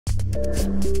Hello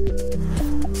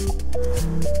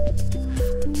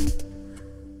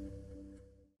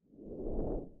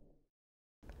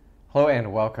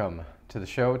and welcome to the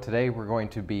show. Today we're going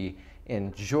to be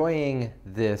enjoying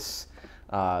this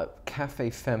Cafe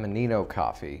Femenino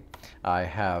coffee. I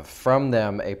have from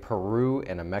them a Peru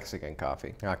and a Mexican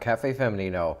coffee. Now, Cafe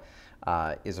Femenino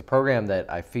is a program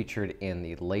that I featured in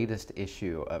the latest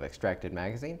issue of Extracted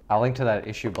magazine. I'll link to that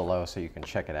issue below so you can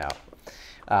check it out.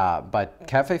 But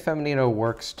Cafe Femenino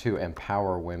works to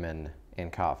empower women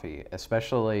in coffee,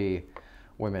 especially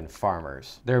women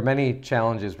farmers. There are many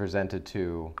challenges presented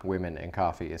to women in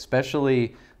coffee,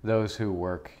 especially those who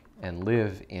work and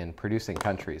live in producing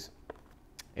countries.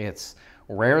 It's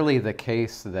rarely the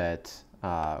case that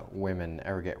women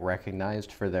ever get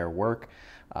recognized for their work,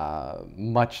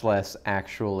 much less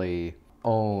actually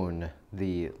own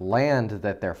the land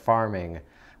that they're farming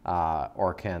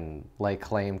or can lay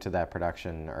claim to that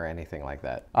production or anything like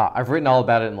that. I've written all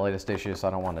about it in the latest issue, so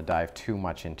I don't want to dive too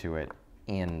much into it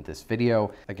in this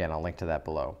video. Again, I'll link to that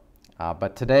below.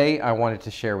 But today I wanted to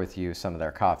share with you some of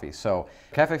their coffee. So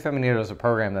Cafe Femenino is a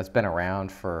program that's been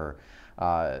around for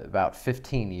about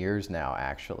 15 years now,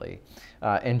 actually.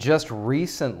 And just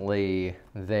recently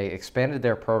they expanded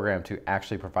their program to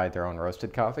actually provide their own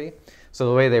roasted coffee. So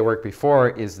the way they worked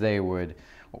before is they've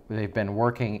been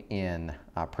working in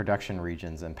production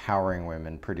regions, empowering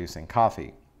women producing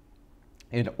coffee.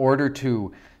 In order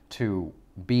to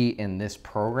be in this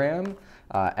program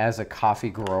as a coffee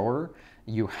grower,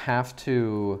 you have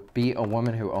to be a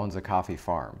woman who owns a coffee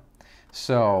farm.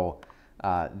 So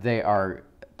they are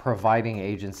providing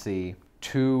agency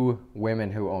to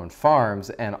women who own farms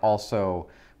and also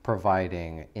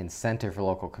providing incentive for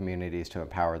local communities to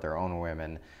empower their own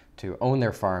women to own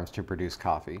their farms to produce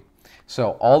coffee.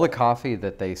 So all the coffee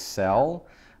that they sell,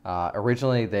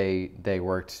 originally they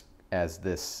worked as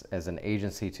an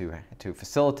agency to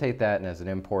facilitate that and as an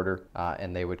importer,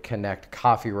 and they would connect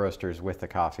coffee roasters with the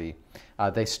coffee.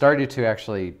 They started to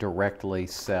actually directly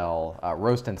sell,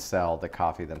 roast and sell the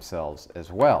coffee themselves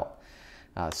as well.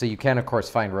 So you can of course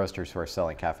find roasters who are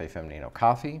selling Cafe Femenino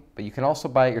coffee, but you can also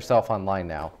buy it yourself online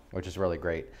now, which is really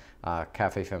great.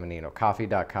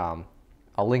 cafefemeninocoffee.com.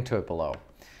 I'll link to it below.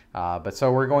 But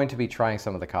so we're going to be trying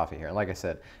some of the coffee here. And like I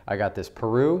said, I got this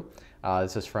Peru.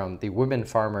 This is from the women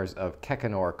farmers of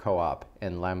Quecanor Co-op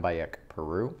in Lambayeque,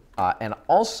 Peru. And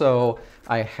also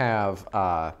I have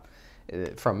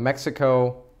from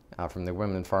Mexico, from the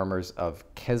women farmers of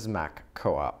Quesmac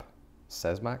Co-op.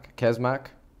 Quesmac? I'm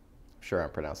sure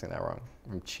I'm pronouncing that wrong.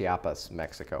 From Chiapas,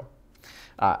 Mexico.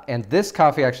 And this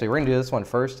coffee, actually, we're gonna do this one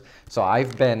first. So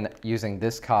I've been using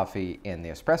this coffee in the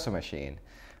espresso machine.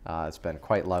 It's been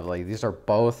quite lovely. These are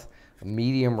both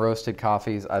medium roasted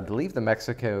coffees. I believe the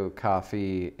Mexico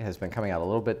coffee has been coming out a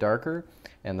little bit darker,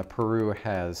 and the Peru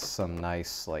has some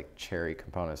nice like cherry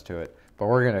components to it, but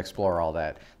we're going to explore all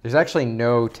that. There's actually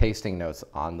no tasting notes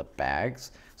on the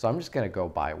bags, so I'm just going to go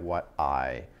by what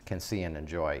I can see and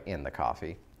enjoy in the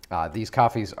coffee. These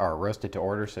coffees are roasted to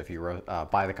order, so if you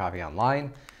buy the coffee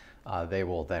online, they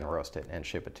will then roast it and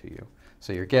ship it to you.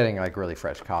 So you're getting like really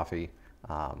fresh coffee,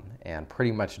 and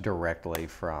pretty much directly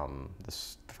from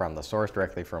the source,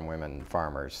 directly from women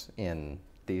farmers in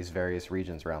these various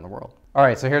regions around the world. All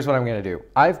right, so here's what I'm going to do.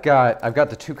 I've got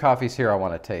the two coffees here I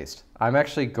want to taste. I'm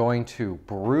actually going to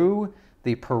brew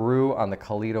the Peru on the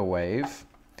Kalita wave,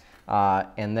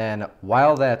 and then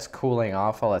while that's cooling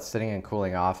off, while that's sitting and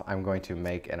cooling off, I'm going to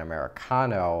make an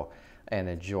Americano and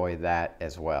enjoy that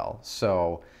as well.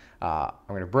 So I'm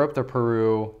going to brew up the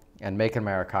Peru and make an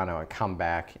Americano and come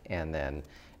back and then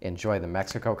enjoy the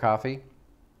Mexico coffee.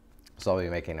 So I'll be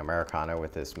making an Americano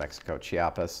with this Mexico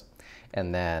Chiapas.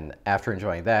 And then after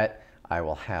enjoying that, I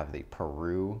will have the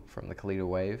Peru from the Kalita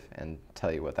wave and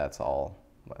tell you what that's all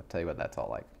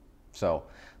like. So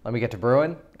let me get to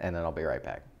brewing and then I'll be right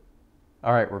back.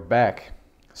 All right, we're back.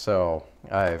 So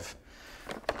I've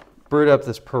brewed up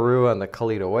this Peru on the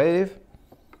Kalita wave,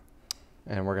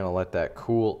 and we're gonna let that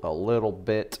cool a little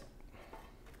bit.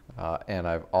 And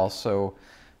I've also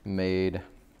made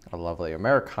a lovely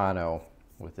Americano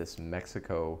with this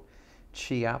Mexico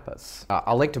Chiapas.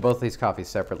 I'll link to both these coffees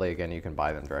separately. Again, you can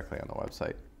buy them directly on the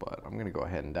website, but I'm gonna go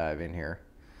ahead and dive in here.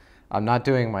 I'm not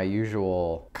doing my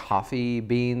usual coffee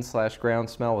bean / ground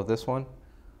smell with this one.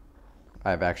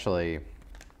 I've actually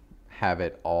have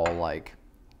it all like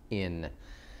in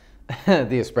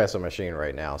the espresso machine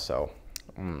right now, so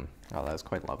oh, that's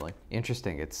quite lovely.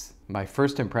 Interesting. It's my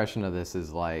first impression of this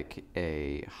is like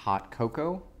a hot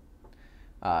cocoa,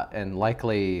 and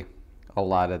likely a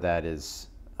lot of that is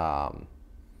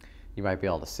you might be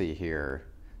able to see here.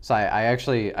 So I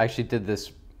actually did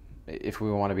this if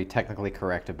we want to be technically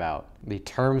correct about the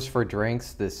terms for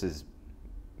drinks, this is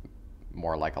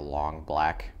more like a long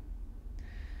black.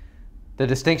 The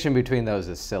distinction between those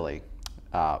is silly.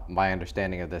 My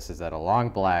understanding of this is that a long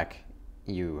black,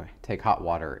 you take hot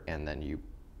water and then you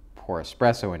pour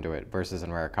espresso into it, versus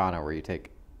an Americano where you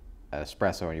take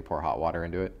espresso and you pour hot water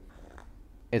into it.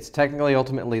 It's technically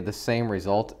ultimately the same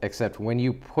result, except when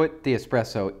you put the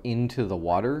espresso into the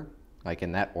water, like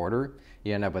in that order,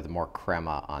 you end up with more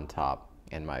crema on top,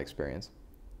 in my experience.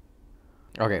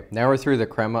 Okay, now we're through the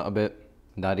crema a bit.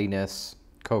 Nuttiness,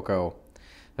 cocoa.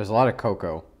 There's a lot of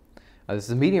cocoa. This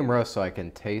is a medium roast, so I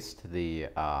can taste the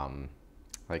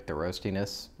like the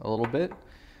roastiness a little bit,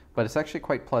 but it's actually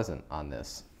quite pleasant on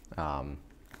this.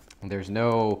 There's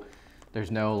no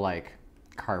like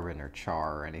carbon or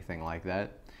char or anything like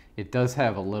that. It does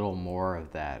have a little more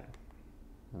of that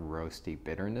roasty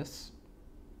bitterness,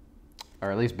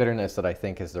 or at least bitterness that I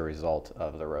think is the result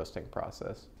of the roasting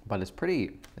process. But it's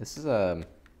pretty, it's a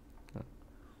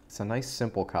nice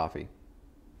simple coffee.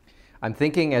 I'm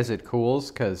thinking as it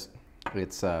cools, because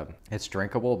it's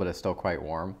drinkable, but it's still quite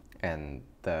warm, and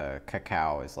the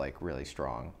cacao is like really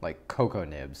strong, like cocoa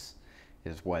nibs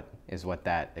is what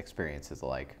that experience is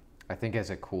like. I think as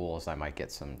it cools, I might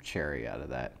get some cherry out of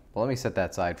that. Well, let me set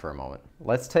that aside for a moment.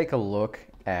 Let's take a look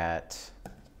at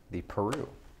the Peru.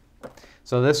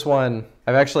 So this one,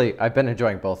 I've been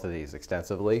enjoying both of these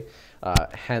extensively,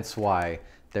 hence why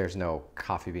there's no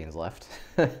coffee beans left.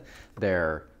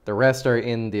 The rest are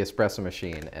in the espresso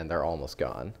machine and they're almost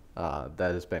gone.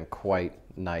 That has been quite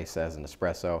nice as an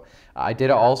espresso. I did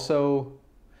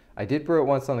brew it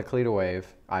once on the Kalita Wave.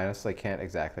 I honestly can't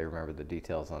exactly remember the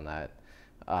details on that.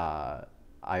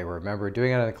 I remember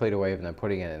doing it on the Kalita Wave and then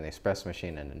putting it in the espresso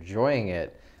machine and enjoying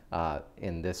it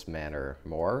in this manner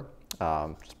more.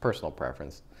 Just personal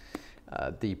preference.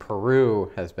 The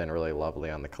Peru has been really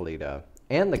lovely on the Kalita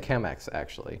and the Chemex,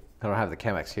 actually. I don't have the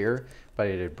Chemex here, but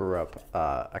I did brew up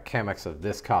a Chemex of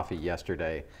this coffee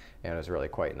yesterday, and it was really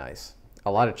quite nice.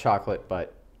 A lot of chocolate,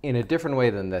 but in a different way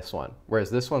than this one. Whereas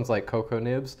this one's like cocoa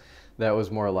nibs, that was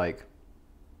more like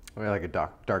a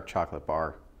dark chocolate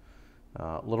bar.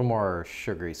 A little more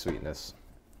sugary sweetness.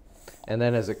 And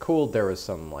then as it cooled, there was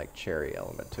some like cherry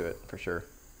element to it for sure.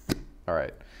 All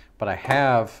right, but I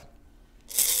have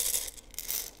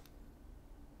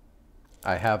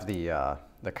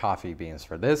the coffee beans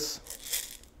for this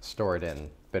stored in a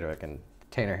bit of a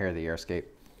container here, the airscape.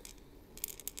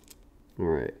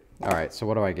 All right. So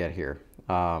what do I get here?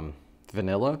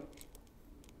 Vanilla.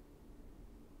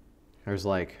 There's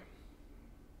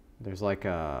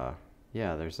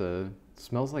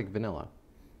smells like vanilla,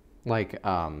 like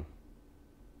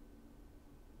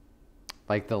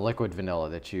the liquid vanilla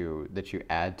that you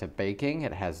add to baking.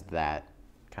 It has that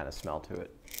kind of smell to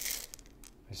it.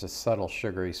 There's a subtle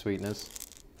sugary sweetness.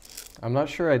 I'm not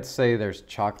sure I'd say there's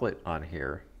chocolate on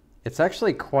here. It's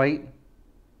actually quite,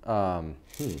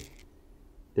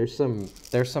 there's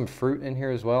some fruit in here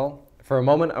as well. For a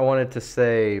moment I wanted to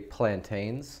say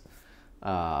plantains,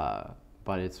 but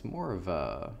it's more of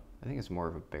a, I think it's more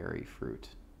of a berry fruit,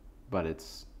 but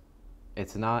it's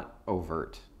not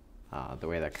overt the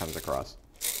way that comes across.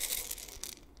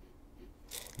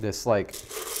 This like,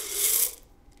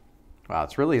 wow,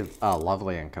 it's really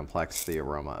lovely and complex, the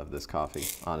aroma of this coffee,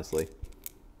 honestly.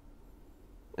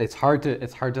 It's hard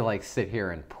to like sit here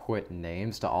and put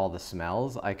names to all the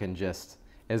smells. I can just,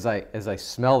 as I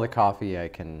smell the coffee, I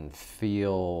can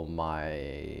feel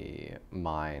my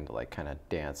mind like kind of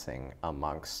dancing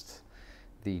amongst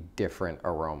the different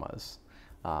aromas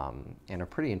in a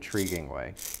pretty intriguing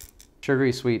way.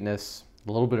 Sugary sweetness,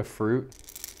 a little bit of fruit.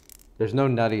 There's no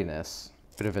nuttiness,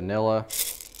 bit of vanilla.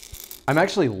 I'm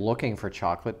actually looking for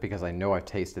chocolate because I know I've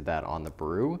tasted that on the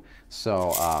brew.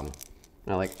 So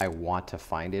I want to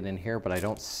find it in here, but I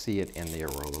don't see it in the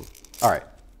aroma. All right,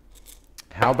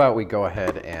 how about we go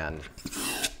ahead and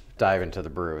dive into the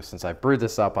brew. Since I brewed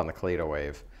this up on the Kalita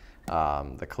Wave,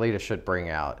 the Kalita should bring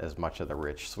out as much of the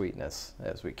rich sweetness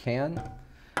as we can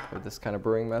with this kind of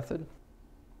brewing method.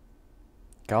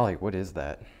 Golly, what is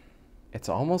that? It's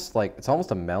almost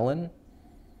a melon,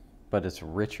 but it's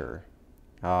richer.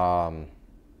 Now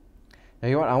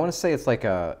you know what? I want to say it's like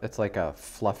a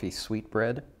fluffy sweet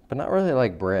bread, but not really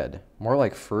like bread. More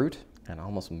like fruit and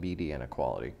almost meaty in a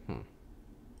quality.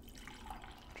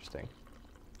 Interesting.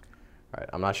 All right,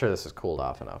 I'm not sure this is cooled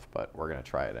off enough, but we're gonna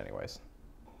try it anyways.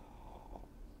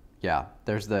 Yeah,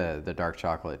 there's the dark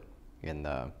chocolate in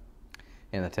the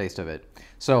taste of it.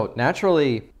 So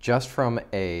naturally, just from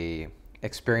a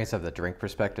experience of the drink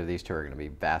perspective, these two are going to be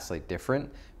vastly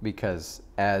different because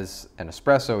as an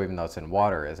espresso, even though it's in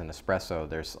water, as an espresso,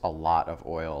 there's a lot of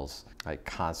oils like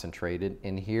concentrated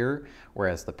in here,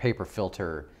 whereas the paper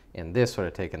filter in this would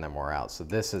have taken them more out. So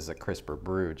this is a crisper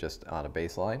brew just on a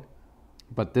baseline,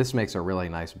 but this makes a really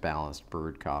nice balanced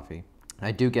brewed coffee.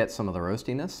 I do get some of the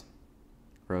roastiness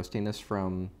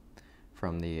from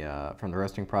the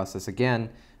roasting process. Again,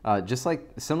 just like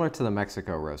similar to the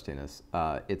Mexico roastiness,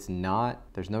 it's not,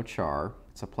 there's no char.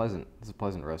 It's a pleasant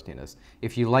roastiness.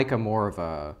 If you like a more of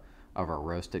a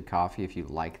roasted coffee, if you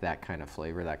like that kind of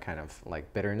flavor, that kind of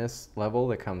like bitterness level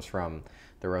that comes from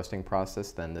the roasting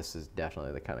process, then this is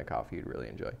definitely the kind of coffee you'd really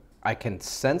enjoy. I can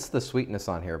sense the sweetness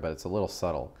on here, but it's a little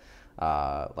subtle.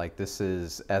 Like this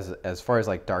is, as far as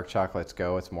like dark chocolates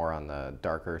go, it's more on the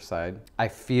darker side. I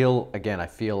feel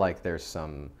like there's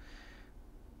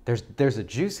a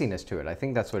juiciness to it. I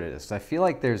think that's what it is. I feel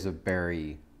like there's a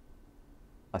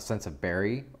sense of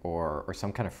berry or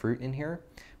some kind of fruit in here,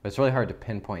 but it's really hard to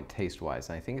pinpoint taste-wise,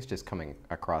 and I think it's just coming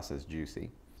across as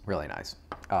juicy. Really nice.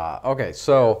 Okay,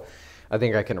 so I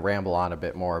think I can ramble on a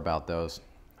bit more about those.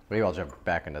 Maybe I'll jump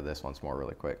back into this once more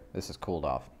really quick. This is cooled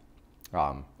off.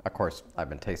 Of course, I've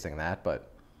been tasting that,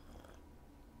 but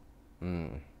oh,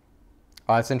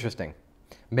 it's interesting.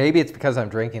 Maybe it's because I'm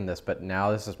drinking this, but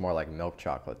now this is more like milk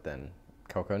chocolate than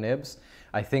cocoa nibs.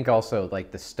 I think also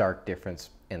like the stark difference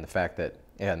in the fact that,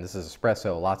 and this is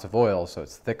espresso, lots of oil, so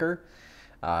it's thicker,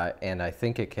 and I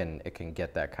think it can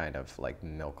get that kind of like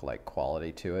milk-like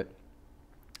quality to it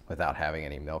without having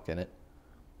any milk in it.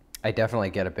 I definitely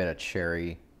get a bit of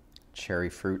cherry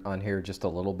fruit on here, just a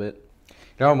little bit.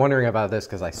 You know, I'm wondering about this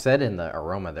because I said in the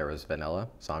aroma there was vanilla,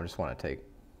 so I just want to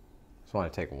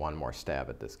take one more stab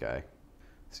at this guy,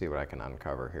 see what I can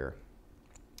uncover here.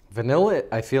 Vanilla,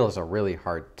 I feel, is a really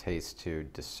hard taste to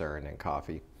discern in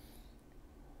coffee.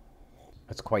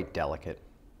 It's quite delicate.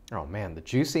 Oh man, the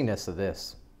juiciness of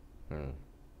this.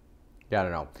 Yeah, I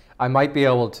don't know. I might be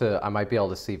able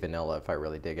to see vanilla if I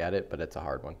really dig at it, but it's a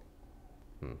hard one.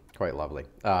 Quite lovely.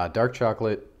 Dark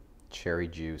chocolate, cherry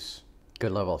juice,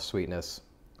 good level of sweetness,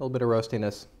 a little bit of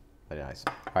roastiness. Very nice.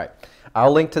 All right,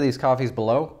 I'll link to these coffees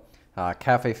below.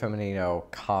 Cafe Femenino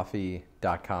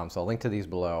Coffee.com. So I'll link to these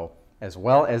below, as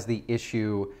well as the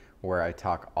issue where I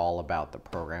talk all about the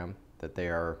program that they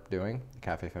are doing, the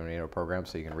Cafe Femenino program,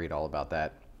 so you can read all about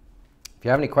that. If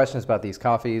you have any questions about these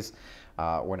coffees,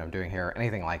 what I'm doing here,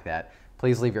 anything like that,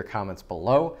 please leave your comments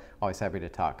below. Always happy to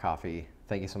talk coffee.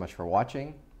 Thank you so much for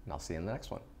watching, and I'll see you in the next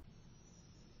one.